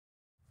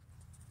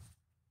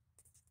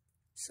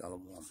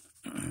Shalom.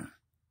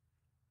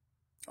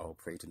 All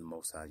praise to the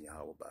Most High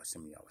Yahweh by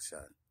Shem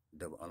Yahushua.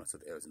 Double honor to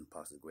the elders and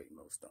apostles of the great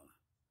millstone.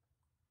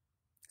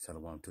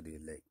 Shalom to the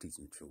elect,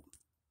 teaching the truth.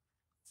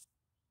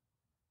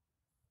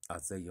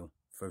 Isaiah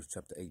 1st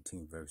chapter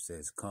 18 verse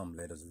says, "Come,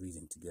 let us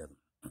reason together."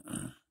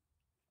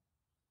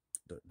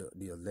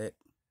 The elect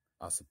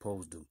are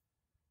supposed to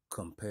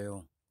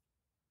compel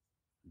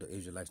the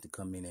Israelites to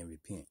come in and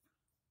repent.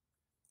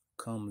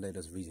 Come, let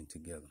us reason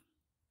together.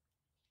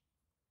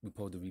 We're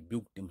supposed to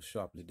rebuke them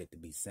sharply that they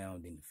be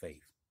sound in the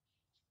faith.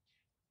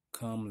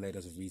 Come, let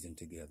us reason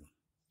together.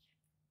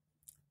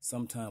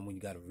 Sometime when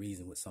you got to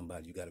reason with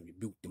somebody, you got to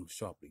rebuke them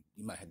sharply.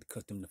 You might have to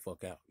cut them the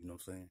fuck out, you know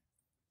what I'm saying?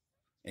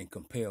 And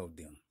compel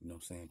them, you know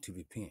what I'm saying, to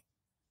repent.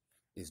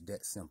 It's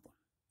that simple.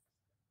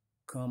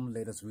 Come,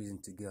 let us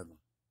reason together.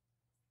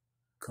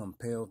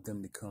 Compel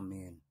them to come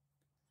in.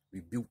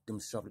 Rebuke them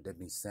sharply that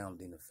be sound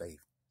in the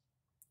faith.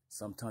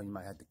 Sometimes you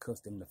might have to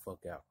cuss them the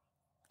fuck out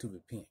to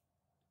repent.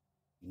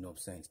 You know what I'm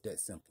saying? It's that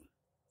simple.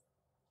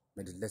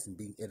 May this lesson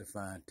be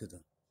edifying to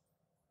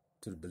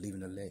the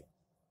believing elect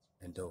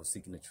and those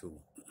seeking the truth.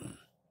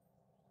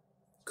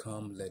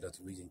 Come, let us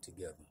reason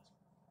together.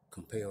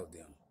 Compel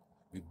them.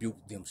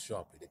 Rebuke them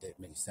sharply that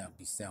may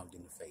be sound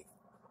in the faith.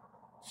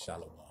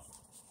 Shalom.